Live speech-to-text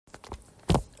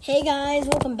Hey guys,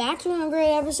 welcome back to another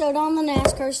great episode on the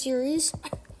NASCAR series.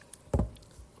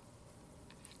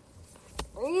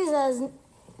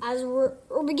 As we're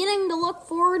beginning to look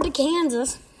forward to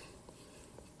Kansas.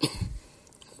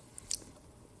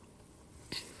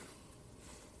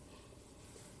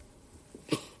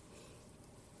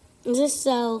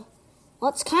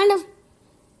 Let's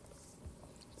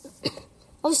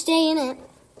stay in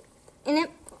it.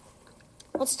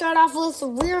 Let's start off with the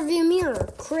rearview mirror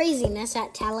craziness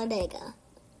at Talladega.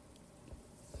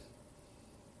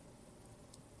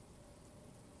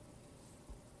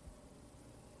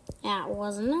 That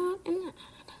was not an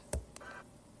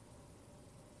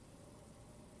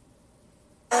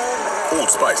ad. Old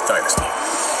Spice Dynasty,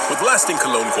 with lasting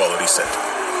cologne quality scent.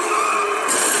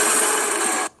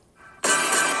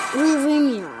 Rearview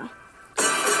mirror,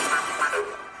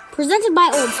 presented by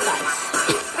Old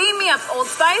Spice. Beam me up, Old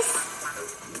Spice.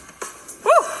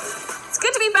 Woo! It's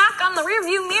good to be back on the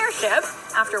rearview mirror ship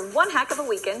after one heck of a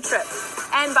weekend trip.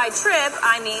 And by trip,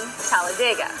 I mean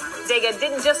Talladega. Dega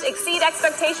didn't just exceed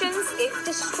expectations, it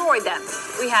destroyed them.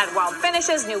 We had wild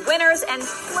finishes, new winners, and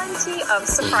plenty of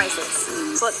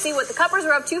surprises. So let's see what the Cuppers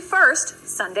were up to first,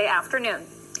 Sunday afternoon.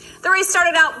 The race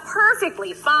started out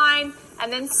perfectly fine,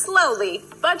 and then slowly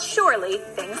but surely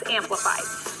things amplified.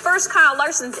 First, Kyle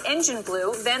Larson's engine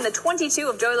blew, then the 22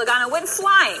 of Joey Logano went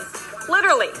flying.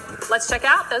 Literally. Let's check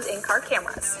out those in-car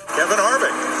cameras. Kevin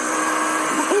Harvick.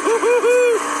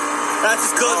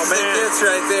 That's close to the fence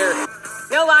right there.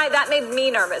 No lie, that made me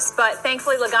nervous, but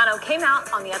thankfully Logano came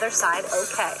out on the other side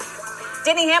okay.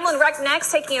 Denny Hamlin wrecked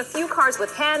next, taking a few cars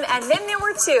with him, and then there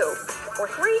were two, or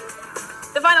three.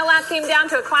 The final lap came down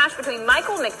to a clash between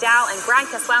Michael McDowell and Brad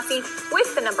Keselowski,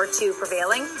 with the number 2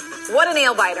 prevailing. What a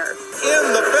nail-biter. In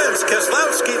the fence,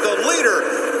 Keselowski the leader.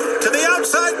 To the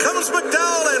outside comes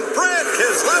McDowell and Brad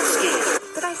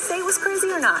Keselowski. Did I say it was crazy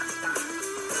or not?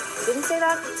 Didn't say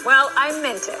that? Well, I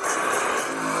meant it.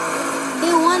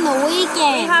 Who won the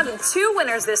weekend? We have 2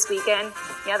 winners this weekend.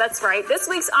 Yeah, that's right. This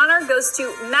week's honor goes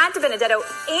to Matt DiBenedetto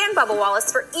and Bubba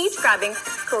Wallace for each grabbing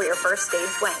career first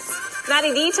stage wins.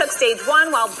 Matty D took stage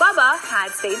 1 while Bubba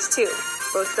had stage 2.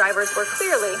 Both drivers were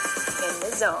clearly in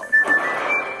the zone.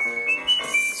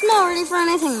 Smell ready for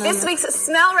anything moment. This week's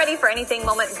Smell Ready for Anything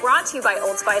moment, brought to you by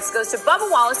Old Spice, goes to Bubba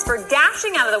Wallace for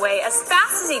dashing out of the way as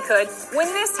fast as he could when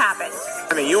this happened.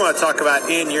 I mean, you want to talk about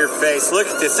in your face. Look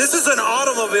at this. This is an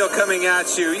automobile coming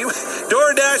at you.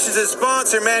 DoorDash is a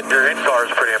sponsor, man. Your in-car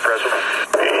is pretty impressive.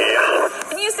 Yeah.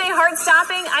 Can you say hard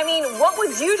stopping? I mean, what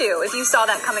would you do if you saw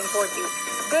that coming towards you?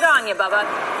 Good on you, Bubba.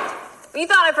 You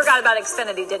thought I forgot about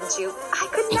Xfinity, didn't you? I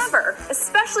could never,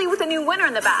 especially with a new winner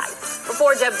in the bag.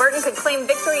 Before Jeb Burton could claim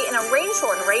victory in a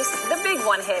rain-shortened race, the big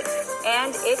one hit,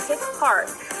 and it hit hard.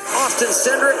 Austin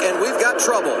Cindric, and we've got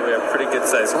trouble. We have pretty good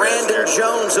size. Brandon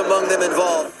Jones among them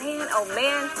involved. Man, oh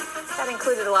man, that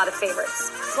included a lot of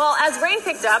favorites. Well, as rain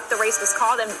picked up, the race was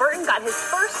called, and Burton got his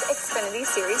first Xfinity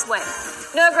Series win.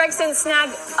 Noah Gragson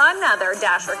snagged another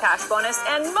Dasher Cash bonus,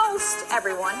 and most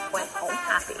everyone went home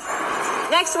happy.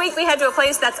 Next week, we head to a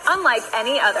place that's unlike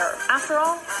any other. After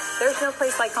all, there's no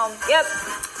place like home. Yep,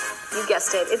 you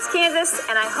guessed it. It's Kansas,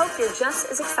 and I hope you're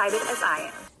just as excited as I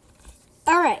am.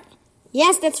 All right.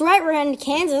 Yes, that's right. We're heading to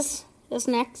Kansas. That's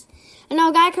next. And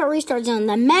now Geico Restart Zone.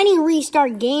 The many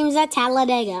restart games at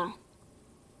Talladega.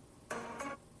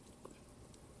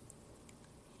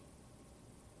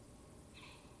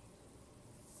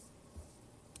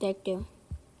 Thank you.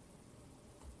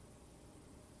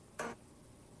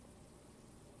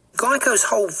 Geico's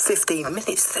whole 15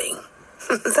 minutes thing,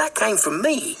 that came from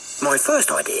me. My first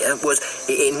idea was,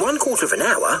 in 1/4 of an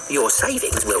hour, your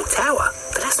savings will tower.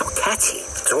 But that's not catchy.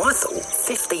 So I thought,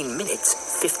 15 minutes,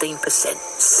 15%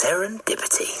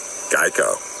 serendipity.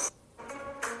 Geico.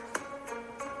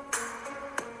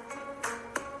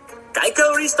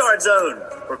 Geico Restart Zone.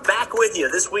 We're back with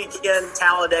you this weekend,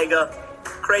 Talladega.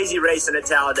 Crazy racing at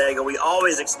Talladega. We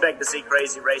always expect to see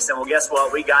crazy racing. Well, guess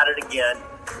what? We got it again.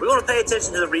 We want to pay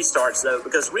attention to the restarts, though,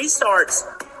 because restarts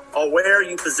are where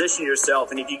you position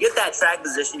yourself. And if you get that track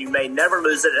position, you may never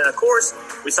lose it. And, of course,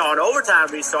 we saw an overtime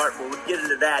restart, but we'll get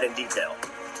into that in detail.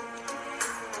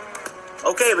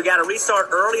 Okay, we got a restart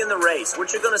early in the race.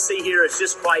 What you're going to see here is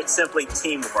just quite simply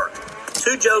teamwork.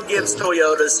 2 Joe Gibbs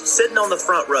Toyotas sitting on the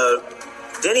front row.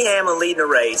 Denny Hamlin leading the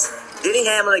race. Denny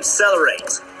Hamlin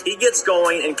accelerates. He gets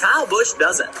going, and Kyle Busch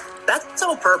doesn't. That's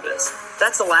on purpose.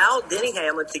 That's allowed Denny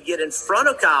Hamlin to get in front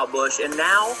of Kyle Busch, and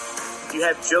now you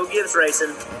have Joe Gibbs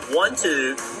racing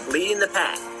 1-2, leading the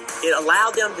pack. It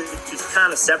allowed them to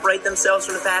kind of separate themselves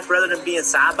from the pack rather than being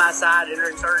side by side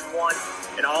entering turn 1.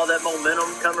 and all that momentum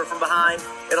coming from behind,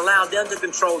 it allowed them to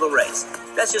control the race.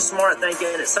 That's just smart thinking.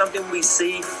 It's something we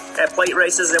see at plate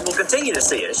races, and we'll continue to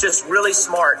see it. It's just really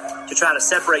smart to try to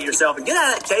separate yourself and get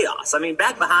out of that chaos. I mean,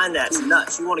 back behind that's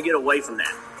nuts. You want to get away from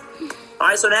that. All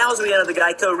right, so now as we enter the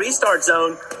Geico restart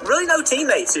zone, really no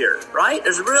teammates here, right?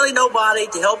 There's really nobody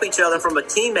to help each other from a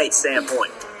teammate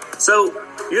standpoint. So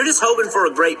you're just hoping for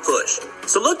a great push.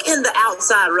 So look in the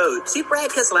outside road. See Brad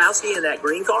Keselowski in that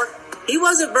green car? He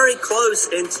wasn't very close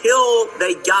until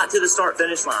they got to the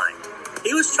start-finish line.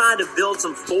 He was trying to build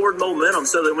some forward momentum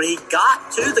so that when he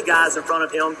got to the guys in front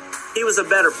of him, he was a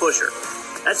better pusher.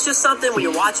 That's just something when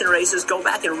you're watching races, go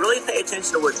back and really pay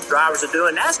attention to what the drivers are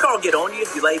doing. NASCAR will get on you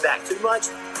if you lay back too much,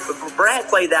 but Brad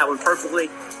played that one perfectly.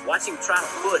 Watch him try to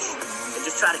push and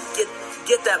just try to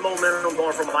get that momentum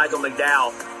going from Michael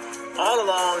McDowell. All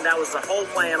along, that was the whole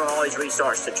plan on all these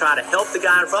restarts, to try to help the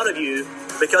guy in front of you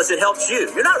because it helps you.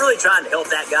 You're not really trying to help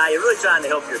that guy. You're really trying to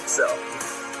help yourself.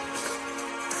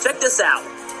 Check this out.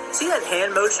 See that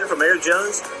hand motion from Eric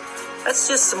Jones? That's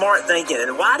just smart thinking.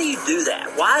 And why do you do that?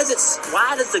 Why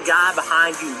does the guy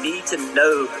behind you need to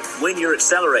know when you're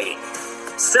accelerating?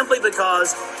 Simply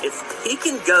because if he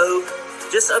can go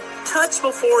just a touch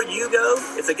before you go,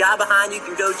 if the guy behind you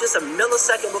can go just a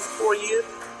millisecond before you,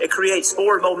 it creates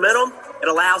forward momentum. It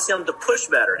allows him to push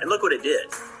better. And look what it did.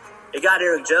 It got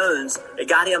Eric Jones. It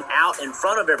got him out in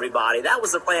front of everybody. That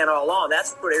was the plan all along.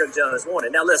 That's what Eric Jones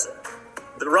wanted. Now listen.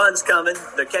 The run's coming.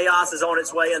 The chaos is on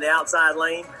its way in the outside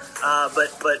lane.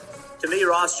 But to me,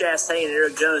 Ross Chastain and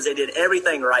Eric Jones, they did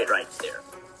everything right there.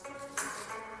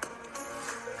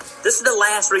 This is the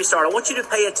last restart. I want you to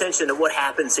pay attention to what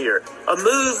happens here. A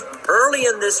move early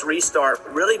in this restart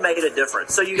really made a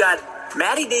difference. So you got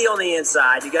Matty D on the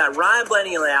inside. You got Ryan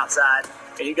Blaney on the outside.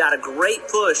 And you got a great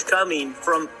push coming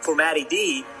for Matty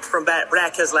D from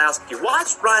Brad Keselowski.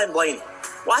 Watch Ryan Blaney.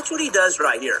 Watch what he does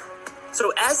right here.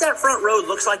 So as that front row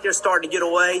looks like they're starting to get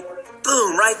away,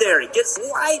 boom, right there. He gets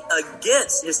right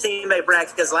against his teammate Brad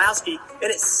Keselowski,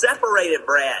 and it separated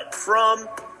Brad from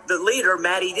the leader,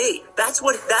 Matty D. That's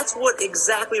what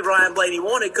exactly Ryan Blaney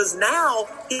wanted, because now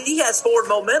he has forward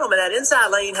momentum, and that inside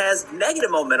lane has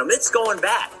negative momentum. It's going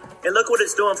back. And look what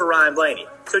it's doing for Ryan Blaney.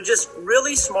 So just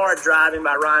really smart driving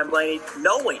by Ryan Blaney,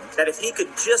 knowing that if he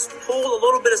could just pull a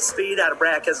little bit of speed out of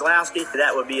Brad Keselowski,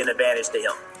 that would be an advantage to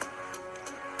him.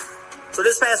 So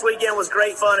this past weekend was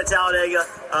great fun at Talladega.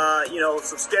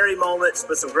 Some scary moments,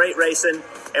 but some great racing.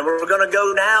 And we're going to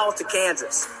go now to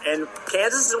Kansas. And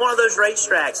Kansas is one of those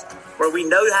racetracks where we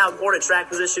know how important track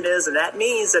position is, and that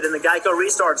means that in the Geico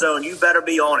restart zone, you better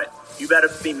be on it. You better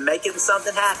be making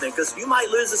something happen, because you might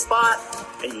lose a spot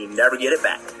and you never get it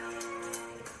back.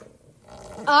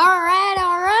 All right.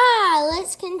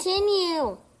 Let's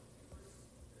continue.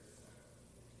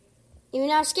 You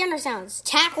now Skinner sounds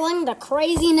tackling the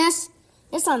craziness.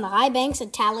 It's on the high banks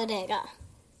of Talladega.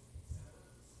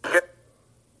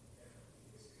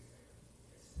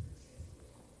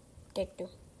 Good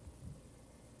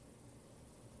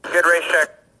race check.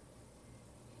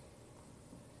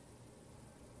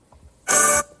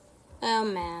 Oh,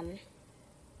 man.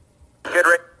 Good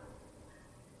race.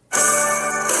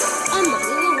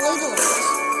 Unbelievable.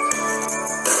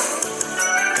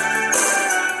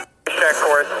 Check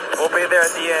for it. We'll be there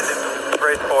at the end and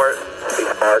race for it. Be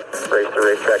smart. Race the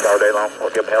racetrack all day long. We'll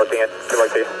give them hell at the end. Do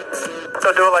like this.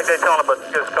 Don't do it like Daytona, but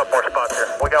give us a couple more spots here.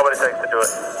 We got what it takes to do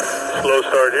it. Slow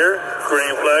start here.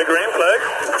 Green flag, green flag.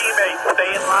 Teammates,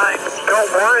 stay in line. Don't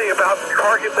worry about the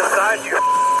car getting beside you.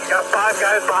 You got 5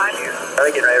 guys behind you. I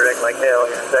think getting ready to wreck like hell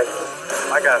here in a second.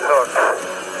 I got hooked.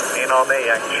 Ain't on me,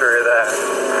 I can assure you that.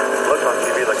 Looks on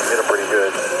TV like you hit it pretty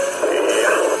good.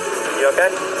 Yeah. You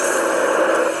okay?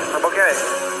 I'm okay.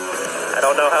 I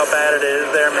don't know how bad it is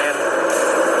there, man.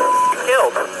 You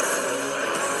killed.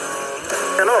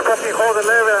 You know, fucking hold the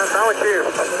lever and now it's here.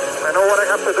 I know what I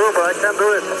have to do, but I can't do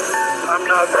it. I'm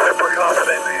not super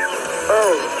confident, man.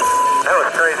 Oh. That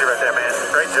was crazy right there, man.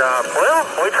 Great job. Well,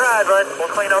 we tried, bud. We'll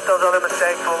clean up those other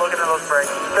mistakes. We'll look into those brakes.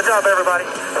 Good job, everybody.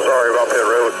 Sorry about that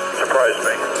road. Surprised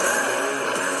me.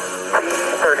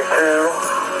 P32.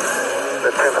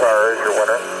 The 10 car is your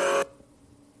winner.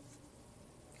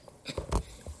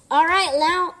 All right,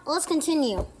 now let's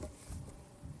continue.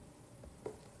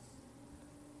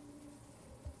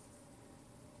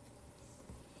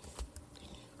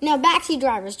 Now, backseat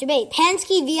drivers debate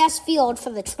Penske vs. Field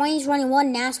for the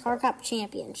 2021 NASCAR Cup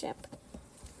Championship.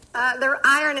 They're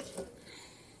iron.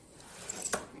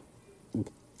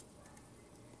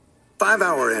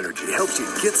 5-Hour Energy helps you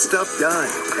get stuff done.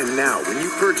 And now, when you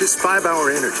purchase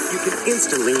 5-Hour Energy, you can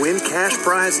instantly win cash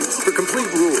prizes. For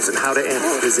complete rules and how to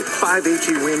enter, visit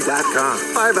 5HEWin.com.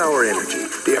 5-Hour Energy,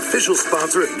 the official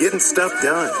sponsor of getting stuff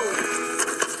done.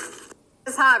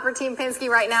 It's hot for Team Penske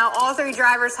right now. All three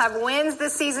drivers have wins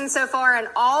this season so far, and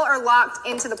all are locked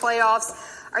into the playoffs.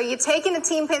 Are you taking a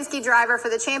Team Penske driver for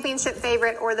the championship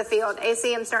favorite or the field?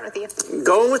 AC, I'm starting with you.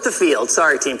 Going with the field.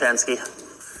 Sorry, Team Penske.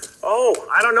 Oh,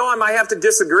 I don't know. I might have to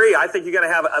disagree. I think you're going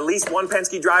to have at least one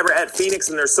Penske driver at Phoenix,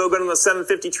 and they're so good on the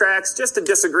 750 tracks. Just to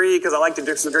disagree, because I like to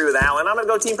disagree with Alan, I'm going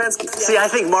to go Team Penske. See, I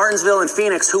think Martinsville and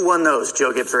Phoenix, who won those?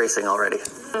 Joe Gibbs Racing already.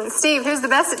 Steve, who's the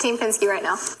best at Team Penske right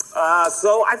now?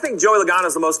 So I think Joey Logano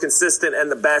is the most consistent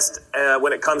and the best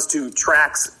when it comes to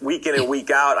tracks week in and week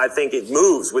out. I think it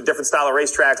moves with different style of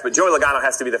racetracks, but Joey Logano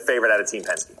has to be the favorite out of Team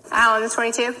Penske. Alan, the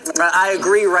 22? I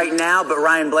agree right now, but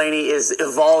Ryan Blaney is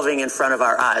evolving in front of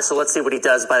our eyes. So let's see what he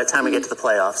does by the time we get to the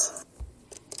playoffs.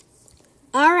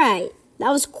 All right, that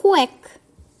was quick.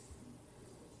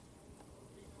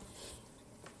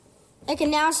 Okay,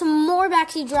 now some more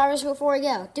backseat drivers before we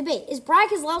go. Debate: is Brad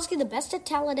Keselowski the best at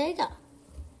Talladega?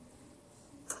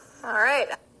 All right.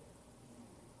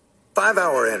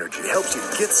 5-Hour Energy helps you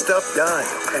get stuff done.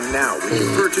 And now, when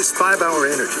you purchase 5-Hour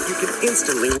Energy, you can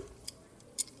instantly...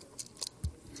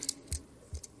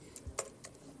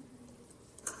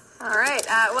 All right.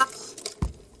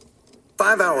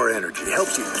 5-Hour Energy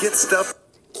helps you get stuff...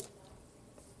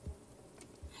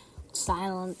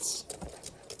 Silence.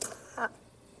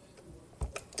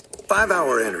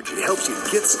 5-Hour Energy helps you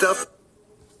get stuff...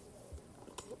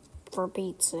 For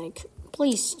Pete's sake.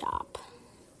 Please stop.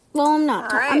 Well, I'm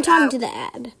not. Right, I'm talking to the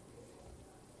ad.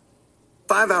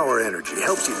 5-Hour Energy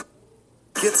helps you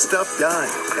get stuff done.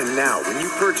 And now, when you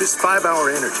purchase 5-Hour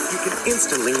Energy, you can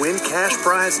instantly win cash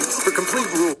prizes. For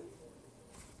complete rules...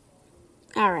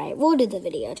 Alright, we'll do the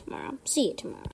video tomorrow. See you tomorrow.